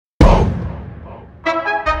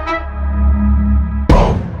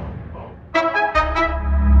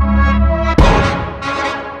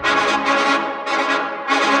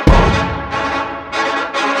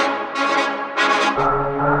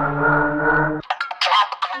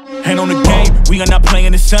Hand on the game, we are not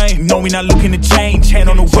playing the same. No, we not looking to change. Hand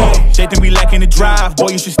on the wheel, they think we lacking the drive.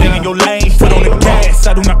 Boy, you should stay in your lane. Foot on the gas,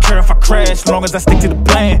 I do not care if I crash, long as I stick to the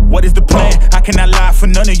plan. What is the plan? I cannot lie for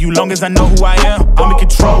none of you, long as I know who I am. I'm in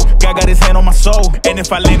control, God got his hand on my soul. And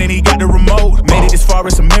if I land and he got the remote, made it this far,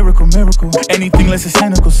 it's a miracle, miracle. Anything less is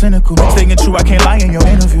cynical, cynical. Staying true, I can't lie in your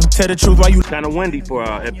interview. Tell the truth, why you kind of windy for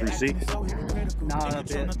F3C? Not a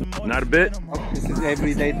bit. Not a bit? This is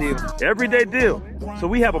everyday deal. Everyday deal. So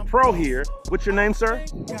we have a pro here. What's your name, sir?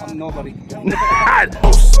 I'm nobody.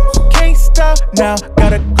 Can't stop now,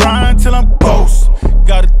 gotta grind till I'm ghost.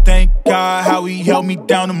 Gotta thank God how he held me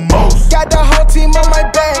down the most. Got the whole team on my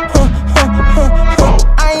back.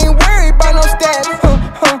 I ain't worried about no stats.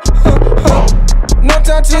 No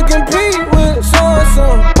time to compete with so-and-so.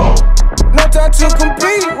 No time to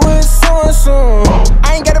compete with so-and-so.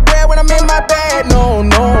 I ain't got a brag when I'm in my bag. No,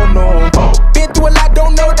 no, no. Been through a lot,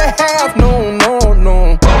 don't know the half. No, no,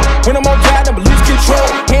 no. When I'm on drive, never lose control.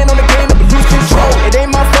 Hand on the game, never lose control. It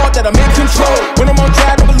ain't my fault that I'm in control. When I'm on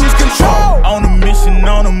drive, never lose control. On a mission,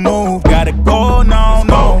 on the move, gotta go, no,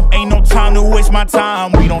 no. Ain't no time to waste my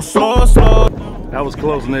time, we don't slow. That was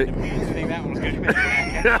close, Nick. I think that one was good.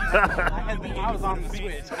 I was on the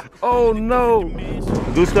switch. Oh no.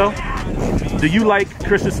 Gusto, do you like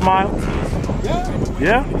Chris's smile?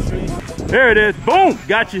 Yeah? There it is. Boom!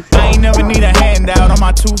 Got you. I ain't never need a handout. On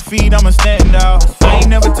my 2 feet, I'ma stand out. I ain't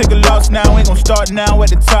never take a loss now. Ain't gon' start now at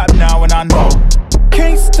the top now. And I know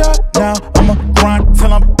can't stop now. I'ma grind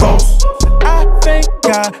till I'm ghost. I thank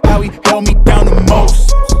God how he held me down the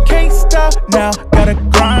most. Can't stop now. Gotta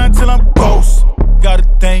grind till I'm ghost. Gotta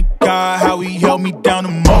thank God how he held me down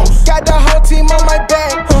the most. Got the whole team on my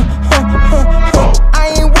back.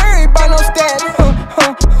 I ain't worried about no stats.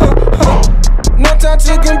 No time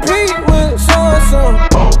to compete with so-and-so.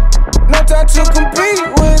 No time to compete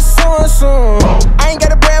with so-and-so. I ain't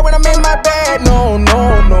got a brag when I'm in my bag. No,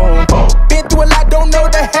 no, no. Been through a lot, don't know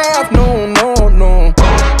the half. No, no, no.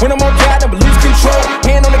 When I'm on drive, never lose control.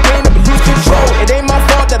 Hand on the game, never lose control. It ain't my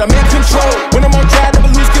fault that I'm in control. When I'm on drive,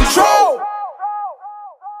 never lose control.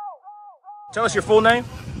 Tell us your full name.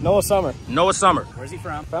 Noah Summer. Noah Summer. Where's he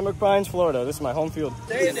from? Pembroke Pines, Florida. This is my home field.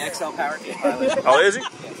 He's an Xlpower team pilot. Oh, is he?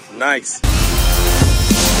 Nice.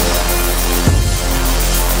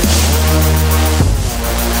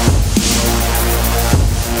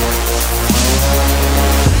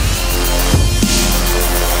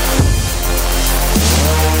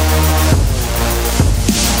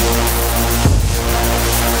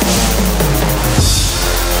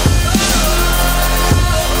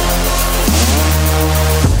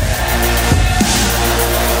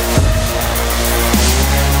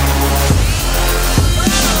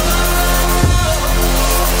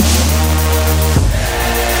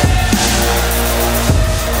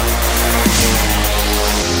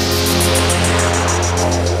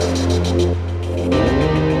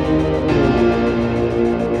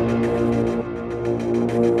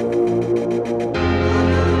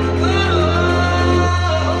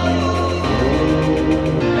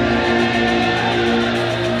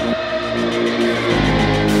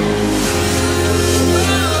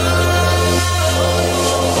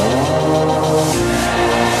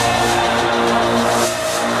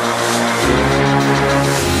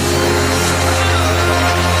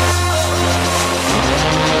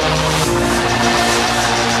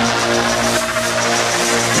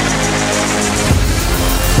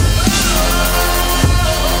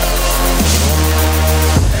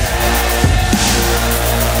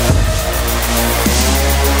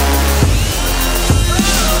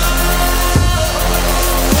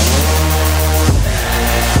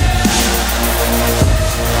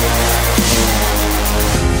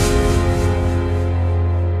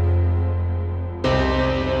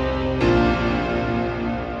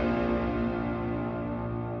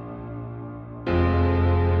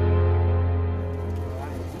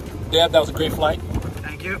 Deb, that was a great flight.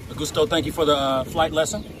 Thank you. Augusto, thank you for the flight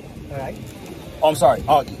lesson. All right. Oh, I'm sorry.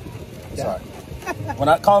 Augie. Sorry. When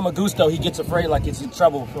I call him Augusto, he gets afraid like he's in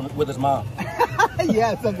trouble with his mom.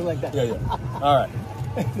 Yeah, something like that. Yeah, yeah. All right.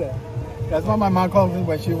 That's what my mom calls me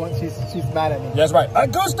when she's mad at me. That's right.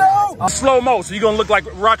 Augusto! Slow mo, so you're gonna look like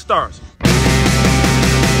rock stars.